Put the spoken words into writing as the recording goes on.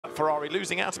Ferrari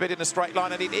losing out a bit in the straight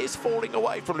line, and it is falling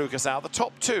away from Lucas Auer. The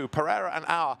top two, Perera and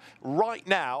Auer, right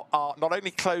now are not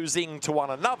only closing to one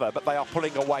another, but they are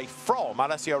pulling away from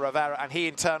Alessio Rovera, and he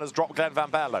in turn has dropped Glenn Van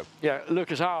Berlo. Yeah,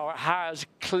 Lucas Auer has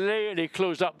clearly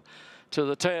closed up to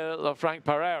the tail of Franck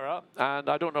Perera, and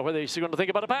I don't know whether he's going to think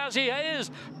about a pass. He is.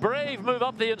 Brave move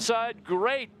up the inside.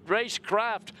 Great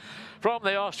racecraft from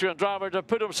the Austrian driver to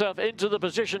put himself into the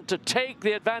position to take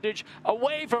the advantage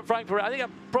away from Franck Perera. I think I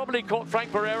probably caught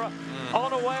Franck Perera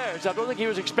unawares. I don't think he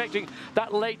was expecting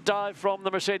that late dive from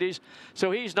the Mercedes. So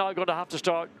he's now going to have to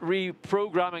start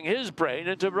reprogramming his brain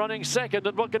into running second.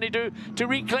 And what can he do to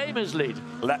reclaim his lead?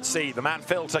 Let's see. The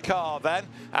Mann-Filter car then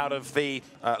out of the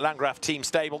Landgraf team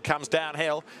stable comes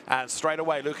downhill, and straight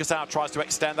away Lucas Auer tries to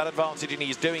extend that advantage, and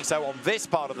he's doing so on this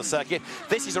part of the circuit.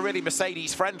 This is a really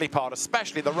Mercedes-friendly part,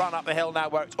 especially the run up the hill now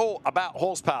where it's all about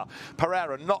horsepower.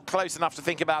 Perera not close enough to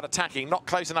think about attacking, not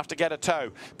close enough to get a tow,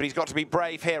 but he's got to be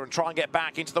brave here and try and get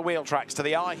back into the wheel tracks. To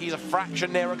the eye, he's a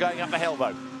fraction nearer going up the hill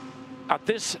though. At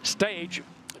this stage,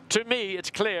 to me, it's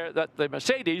clear that the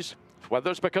Mercedes, whether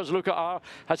it's because Lucas Auer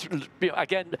has,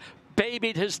 again,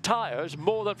 babied his tyres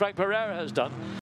more than Franck Perera has done,